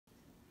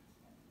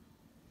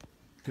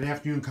Good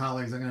afternoon,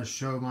 colleagues. I'm going to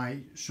show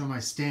my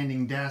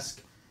standing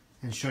desk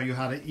and show you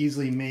how to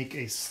easily make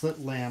a slit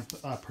lamp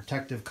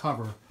protective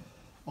cover.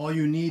 All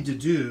you need to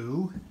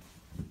do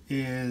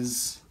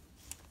is,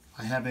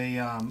 I have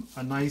a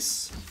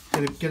nice,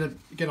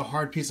 get a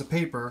hard piece of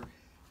paper,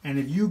 and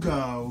if you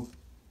go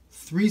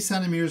 3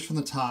 centimeters from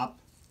the top,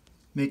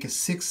 make a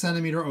 6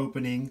 centimeter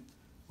opening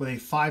with a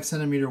 5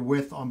 centimeter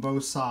width on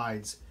both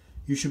sides,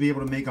 you should be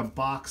able to make a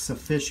box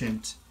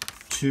sufficient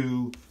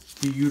to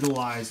be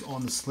utilized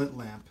on the slit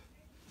lamp.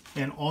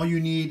 And all you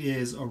need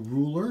is a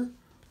ruler,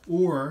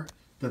 or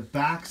the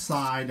back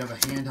side of a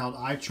handheld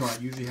eye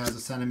chart usually has a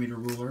centimeter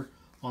ruler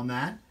on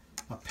that,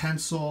 a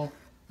pencil,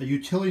 a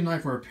utility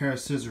knife, or a pair of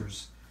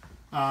scissors.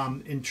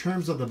 In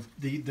terms of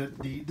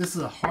this is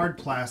a hard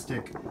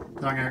plastic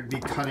that I'm going to be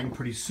cutting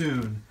pretty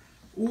soon,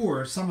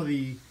 or some of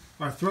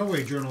our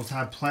throwaway journals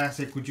have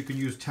plastic which you can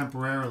use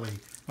temporarily.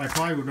 I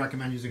probably would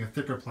recommend using a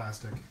thicker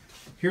plastic.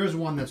 Here's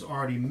one that's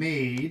already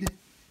made,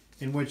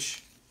 in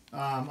which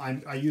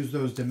I use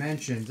those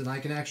dimensions, and I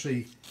can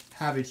actually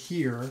have it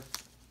here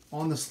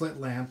on the slit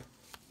lamp,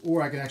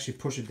 or I can actually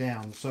push it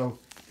down. So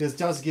this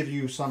does give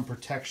you some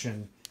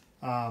protection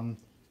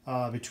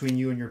between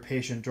you and your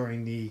patient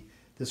during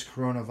this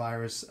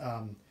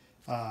coronavirus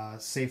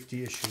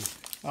safety issue.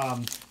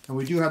 And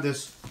we do have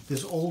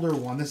this older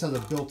one. This has a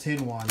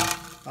built-in one,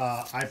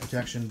 eye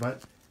protection,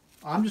 but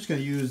I'm just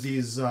going to use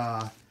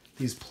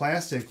these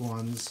plastic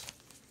ones,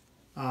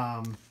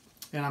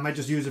 and I might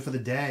just use it for the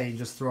day and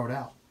just throw it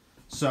out.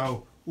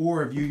 So,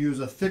 or if you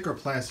use a thicker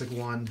plastic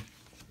one,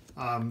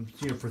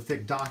 for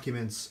thick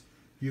documents,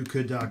 you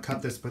could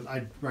cut this, but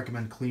I'd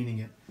recommend cleaning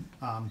it.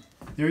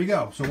 There you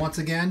go. So once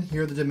again,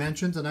 here are the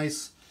dimensions. A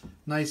nice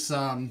piece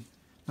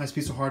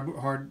of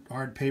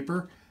hard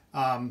paper.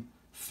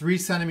 3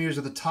 centimeters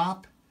at the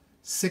top,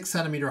 6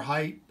 centimeter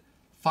height,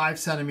 5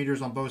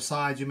 centimeters on both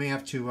sides. You may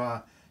have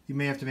to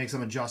make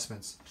some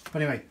adjustments.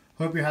 But anyway,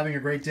 hope you're having a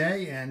great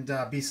day, and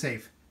be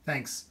safe.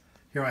 Thanks.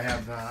 Here I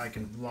have I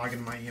can log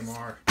into my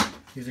EMR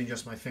using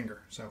just my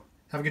finger. So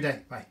have a good day.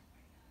 Bye.